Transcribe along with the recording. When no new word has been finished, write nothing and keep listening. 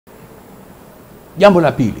Jambo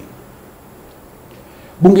la pili,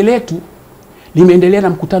 bunge letu limeendelea na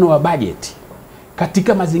mkutano wa bajeti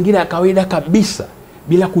katika mazingira ya kawaida kabisa,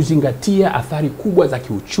 bila kuzingatia athari kubwa za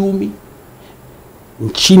kiuchumi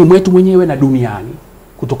nchini mwetu mwenyewe na duniani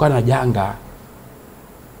kutokana na janga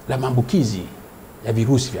la maambukizi ya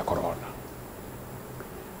virusi vya corona.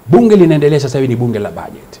 Bunge linaendelea sasa hivi ni bunge la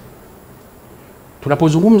bajeti.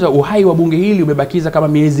 Tunapozungumza, uhai wa bunge hili umebakiza kama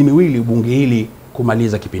miezi miwili bunge hili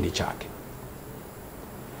kumaliza kipindi chake.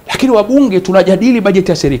 Lakini wabunge tunajadili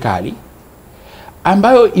bajeti ya serikali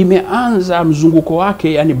ambayo imeanza mzunguko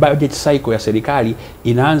wake, yani budget cycle ya serikali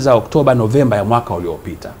inaanza Oktoba Novemba ya mwaka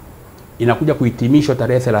uliopita. Inakuja kuhitimishwa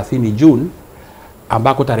tarehe 30 Juni,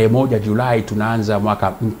 ambako tarehe 1 Julai tunaanza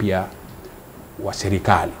mwaka mpya wa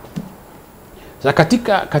serikali. Sasa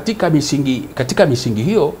katika misingi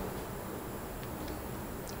hiyo,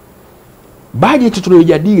 budget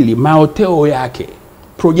tunayojadili maoteo yake,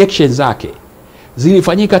 projections zake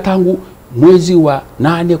zilifanyika tangu mwezi wa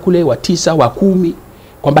 8 kule, wa 9, wa 10,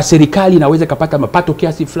 kwamba serikali inaweza kupata mapato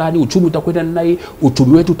kiasi fulani, uchumi utakwenda na hii,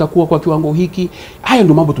 uchumi wetu utakuwa kwa kiwango hiki. Haya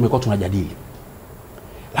ndio mambo tumekuwa tunajadili.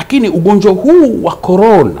 Lakini ugonjwa huu wa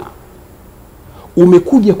corona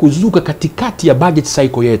umekuja kuzuka katikati ya budget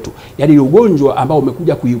cycle yetu. Yaani ugonjwa ambao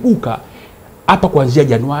umekuja kuibuka hapa kuanzia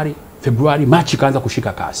Januari, Februari, Machi kaanza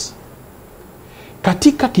kushika kasi.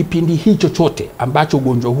 Katika kipindi hicho chote ambacho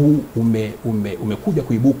ugonjwa huu umekuja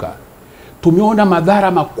kuibuka, tumeona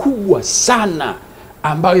madhara makubwa sana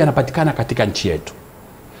ambayo yanapatikana katika nchi yetu,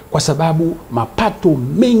 kwa sababu mapato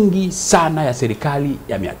mengi sana ya serikali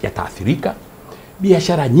yataathirika,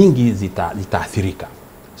 biashara nyingi zitaathirika.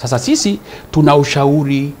 Sasa sisi tuna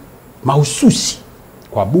ushauri mahususi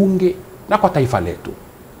kwa bunge na kwa taifa letu.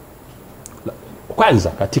 Kwanza,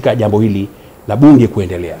 katika jambo hili la bunge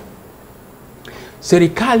kuendelea,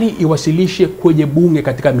 serikali iwasilishe kwenye bunge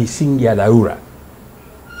katika misingi ya dharura,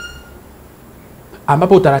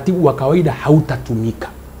 ambapo utaratibu wa kawaida hautatumika.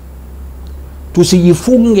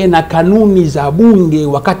 Tusijifunge na kanuni za bunge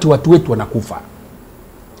wakati watu wetu wanakufa.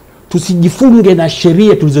 Tusijifunge na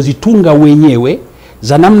sheria tulizozitunga wenyewe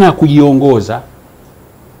za namna ya kujiongoza,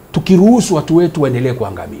 tukiruhusu watu wetu waendelee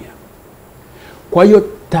kuangamia. Kwa hiyo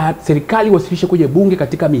serikali iwasilishe kwenye bunge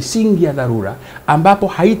katika misingi ya dharura, ambapo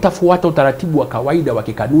haitafuata utaratibu wa kawaida wa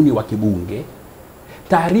kikanuni wa kibunge,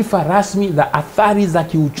 taarifa rasmi za athari za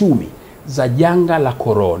kiuchumi za janga la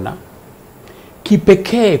corona,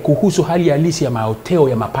 kipekee kuhusu hali halisi ya maoteo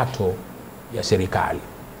ya mapato ya serikali.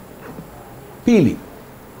 Pili,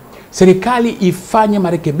 serikali ifanye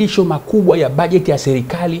marekebisho makubwa ya bajeti ya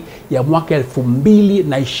serikali ya mwaka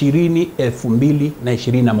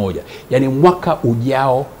 2020-2021, yani mwaka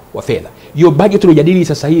ujao wa fedha. Hiyo bajeti tunajadili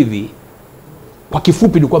sasa hivi kwa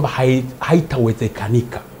kifupi ni kwamba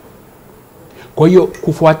haitawezekanika. Kwa hiyo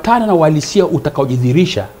kufuatana na uhalisia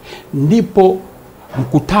utakaojidhihirisha, ndipo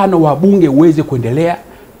mkutano wa bunge uweze kuendelea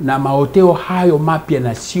na maoteo hayo mapya,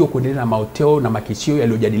 na sio kuendelea na maoteo na makisio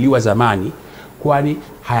yaliyojadiliwa zamani, kwani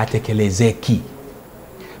hayatekelezeki.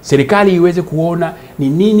 Serikali iweze kuona ni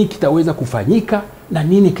nini kitaweza kufanyika na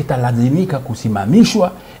nini kitalazimika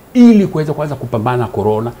kusimamishwa ili kuweza kuanza kupambana na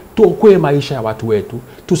corona, tuokoe maisha ya watu wetu,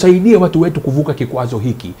 tusaidie watu wetu kuvuka kikwazo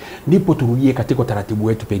hiki, ndipo turudie katika utaratibu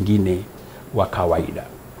wetu pengine wa kawaida.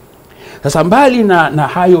 Sasa mbali na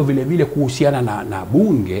hayo, vile vile kuhusiana na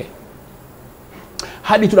bunge,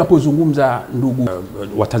 hadi tunapozungumza, ndugu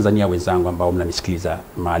wa Tanzania wenzangu ambao mnanisikiliza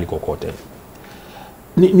mahali kokote,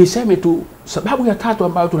 niseme tu sababu ya tatu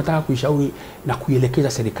ambayo tunataka kuishauri na kuielekeza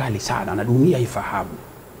serikali sana na dunia ifahamu,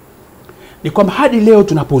 ni kwamba hadi leo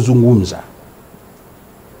tunapozungumza,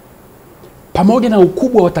 pamoja na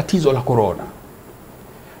ukubwa wa tatizo la corona,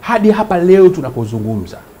 hadi hapa leo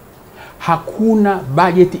tunapozungumza, hakuna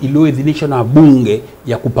bajeti iliyoidhinishwa na bunge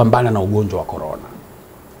ya kupambana na ugonjwa wa corona.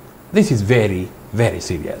 This is very, very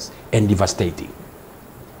serious and devastating.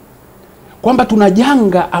 Kwamba tuna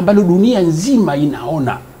janga ambalo dunia nzima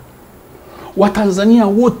inaona, Watanzania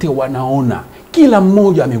wote wanaona, kila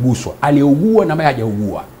mmoja ameguswa, aliyeugua na ambaye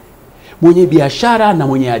hajaugua, mwenye biashara na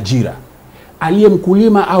mwenye ajira, aliye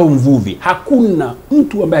mkulima au mvuvi, hakuna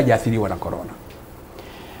mtu ambaye hajaathiriwa na corona.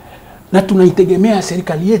 Na tunaitegemea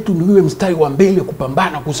serikali yetu ndio iwe mstari wa mbele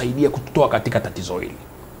kupambana, kusaidia kututoa katika tatizo hili.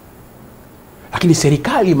 Lakini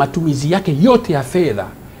serikali, matumizi yake yote ya fedha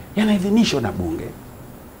yanaidhinishwa na bunge.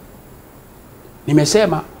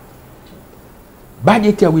 Nimesema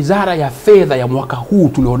bajeti ya Wizara ya Fedha ya mwaka huu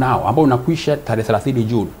tulionao, ambao unakwisha tarehe 30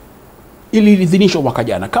 Juni, iliidhinishwa mwaka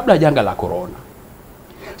jana kabla ya janga la corona.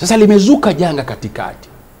 Sasa limezuka janga katikati.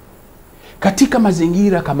 Katika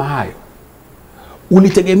mazingira kama hayo,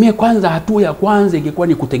 ulitegemea kwanza, hatua ya kwanza ingekuwa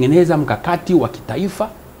ni kutengeneza mkakati wa kitaifa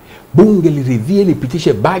Bunge liridhie,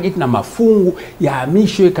 lipitishe bajeti na mafungu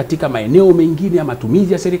yahamishwe katika maeneo mengine ya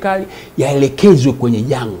matumizi ya serikali, yaelekezwe kwenye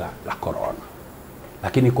janga la corona.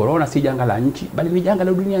 Lakini corona si janga la nchi, bali ni janga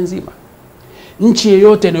la dunia nzima. Nchi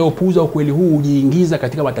yeyote inayopuuza ukweli huu hujiingiza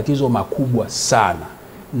katika matatizo makubwa sana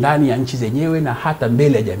ndani ya nchi zenyewe na hata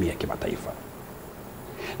mbele ya jamii ya kimataifa.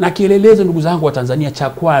 Na kielelezo, ndugu zangu wa Tanzania, cha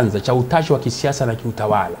kwanza cha utashi wa kisiasa na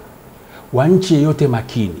kiutawala wa nchi yeyote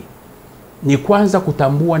makini ni kwanza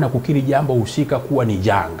kutambua na kukiri jambo husika kuwa ni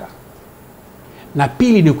janga, na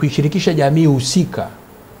pili ni kuishirikisha jamii husika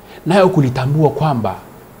nayo kulitambua kwamba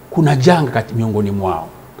kuna janga miongoni mwao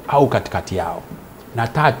au katikati yao, na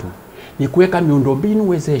tatu ni kuweka miundombinu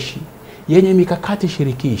wezeshi yenye mikakati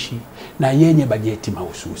shirikishi na yenye bajeti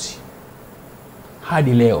mahususi.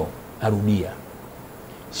 Hadi leo, narudia,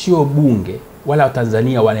 sio bunge wala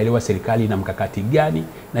Tanzania wanaelewa serikali na mkakati gani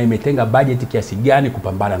na imetenga bajeti kiasi gani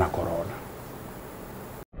kupambana na corona.